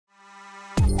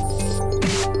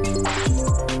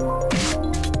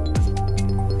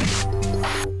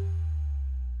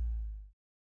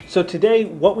So today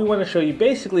what we want to show you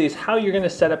basically is how you're going to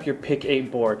set up your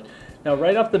Pick8 board. Now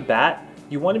right off the bat,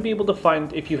 you want to be able to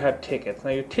find if you have tickets. Now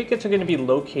your tickets are going to be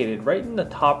located right in the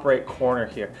top right corner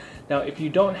here. Now if you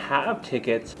don't have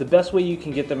tickets, the best way you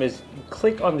can get them is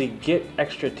click on the Get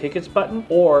Extra Tickets button,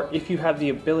 or if you have the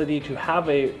ability to have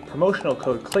a promotional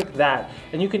code, click that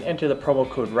and you can enter the promo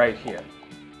code right here.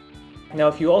 Now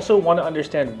if you also want to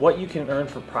understand what you can earn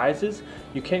for prizes,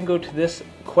 you can go to this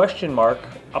question mark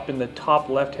up in the top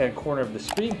left hand corner of the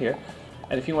screen here,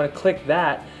 and if you want to click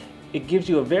that, it gives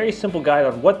you a very simple guide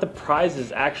on what the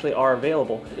prizes actually are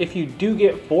available. If you do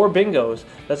get 4 bingos,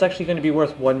 that's actually going to be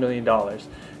worth $1 million.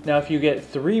 Now if you get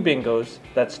 3 bingos,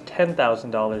 that's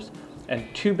 $10,000,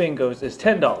 and 2 bingos is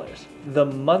 $10. The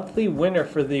monthly winner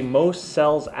for the most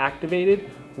cells activated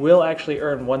will actually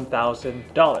earn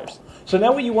 $1,000. So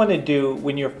now what you want to do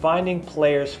when you're finding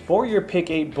players for your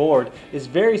Pick8 board is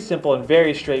very simple and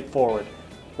very straightforward.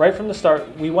 Right from the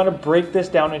start, we want to break this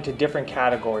down into different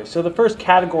categories. So the first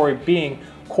category being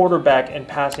quarterback and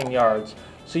passing yards.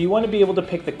 So you want to be able to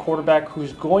pick the quarterback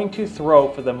who's going to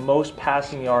throw for the most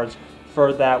passing yards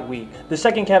for that week. The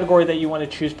second category that you want to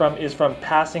choose from is from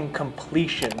passing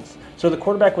completions. So the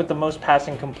quarterback with the most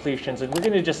passing completions, and we're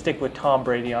going to just stick with Tom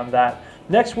Brady on that.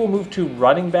 Next we'll move to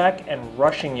running back and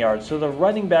rushing yards. So the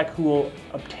running back who will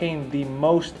obtain the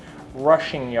most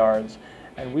rushing yards,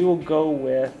 and we will go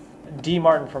with D.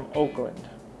 Martin from Oakland.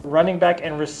 Running back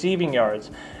and receiving yards,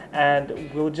 and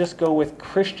we'll just go with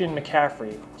Christian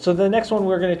McCaffrey. So the next one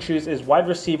we're going to choose is wide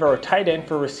receiver or tight end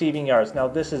for receiving yards. Now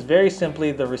this is very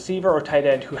simply the receiver or tight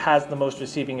end who has the most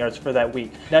receiving yards for that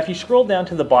week. Now if you scroll down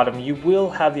to the bottom, you will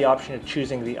have the option of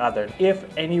choosing the other. If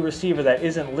any receiver that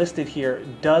isn't listed here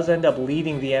does end up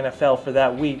leading the NFL for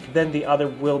that week, then the other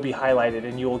will be highlighted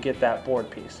and you will get that board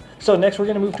piece. So next we're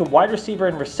going to move to wide receiver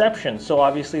and reception. So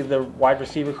obviously the wide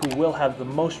receiver who will have the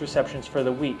most receptions for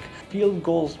the week. Field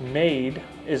goals made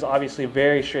is obviously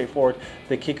very straightforward.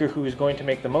 The kicker who is going to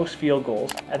make the most field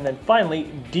goals. And then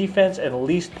finally, defense and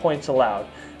least points allowed.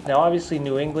 Now obviously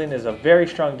New England is a very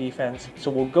strong defense,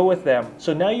 so we'll go with them.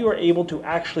 So now you are able to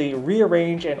actually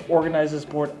rearrange and organize this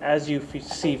board as you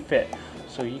see fit.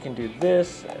 So you can do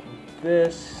this and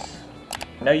this.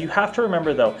 Now you have to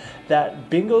remember though that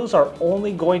bingos are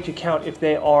only going to count if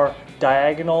they are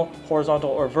diagonal, horizontal,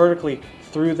 or vertically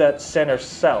through that center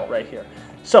cell right here.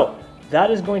 So that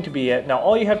is going to be it. Now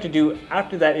all you have to do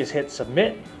after that is hit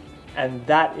submit, and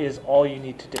that is all you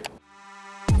need to do.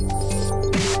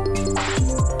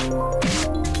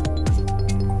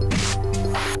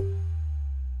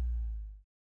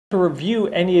 To review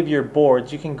any of your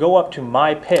boards, you can go up to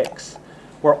My Picks,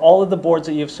 where all of the boards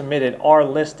that you've submitted are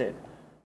listed.